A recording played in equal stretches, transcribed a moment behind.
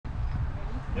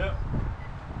Yep.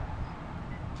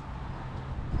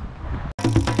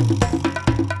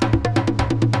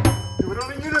 Do it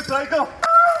on a unicycle.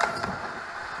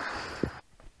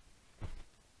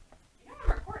 You know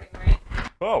I'm recording, right?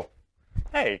 Oh,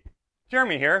 hey,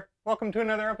 Jeremy here. Welcome to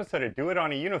another episode of Do It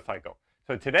on a Unicycle.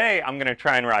 So today I'm going to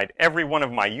try and ride every one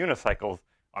of my unicycles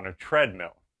on a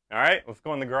treadmill. All right, let's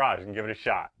go in the garage and give it a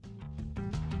shot.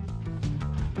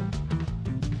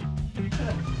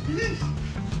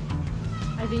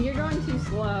 I think you're going too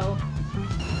slow.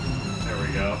 There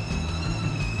we go.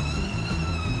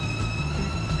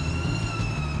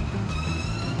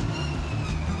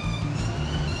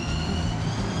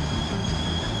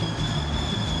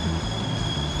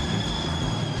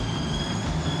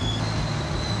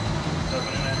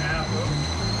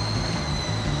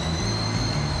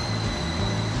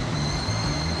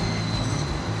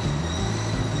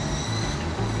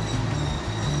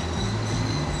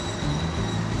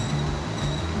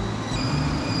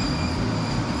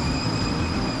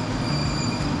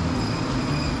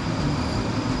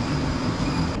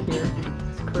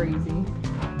 It's crazy.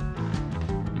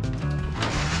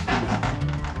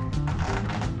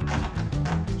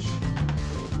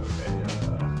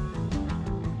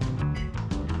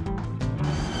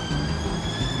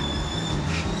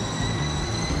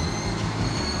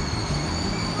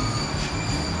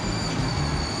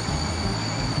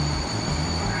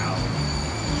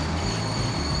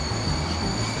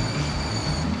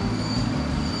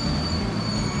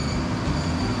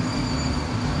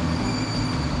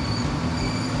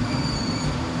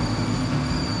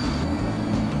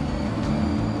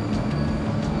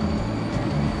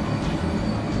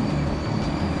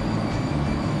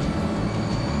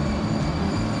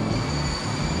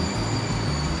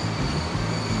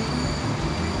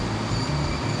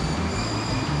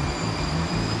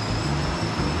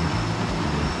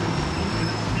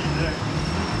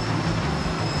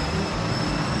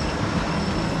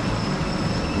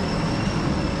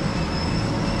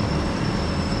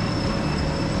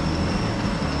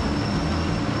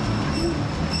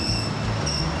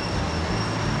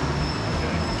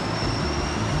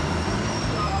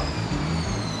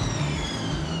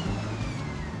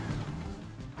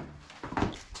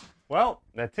 Well,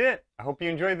 that's it. I hope you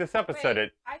enjoyed this episode.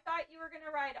 Wait, I thought you were going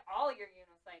to ride all your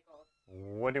unicycles.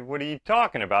 What are you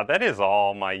talking about? That is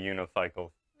all my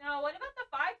unicycles. No, what about the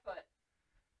 5-foot?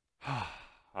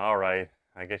 All right.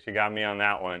 I guess you got me on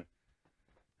that one.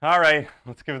 All right.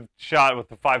 Let's give it a shot with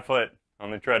the 5-foot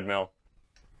on the treadmill.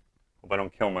 Hope I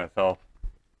don't kill myself.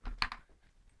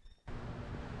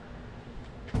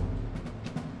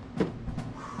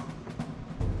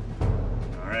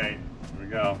 All right. Here we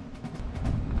go.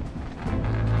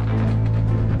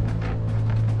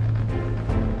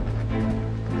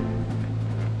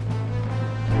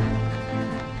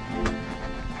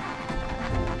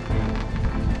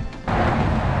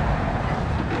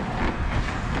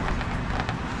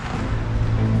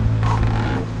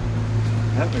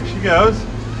 Yep, there she goes.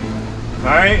 All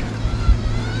right,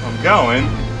 I'm going.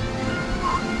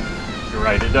 You're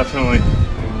right, it definitely.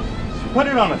 Put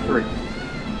it on a 3. I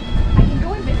can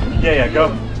go in between. Yeah, go.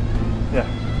 Yeah.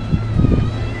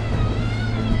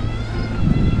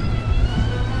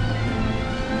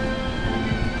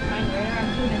 Fine, right around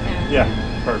 2.5. Yeah,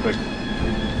 perfect.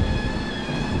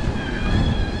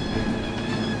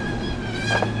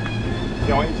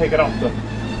 Yeah, why don't you take it off the.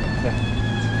 Yeah.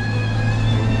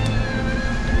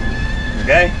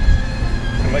 Okay,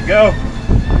 and let go.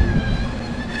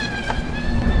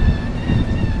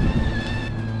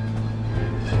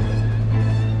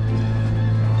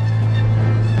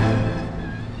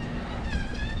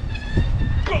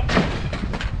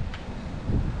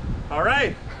 All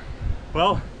right,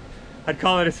 well, I'd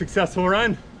call it a successful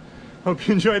run. Hope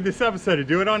you enjoyed this episode of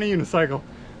Do It on a Unicycle.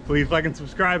 Please like and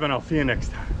subscribe, and I'll see you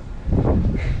next time.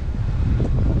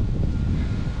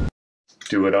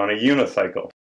 Do it on a unicycle.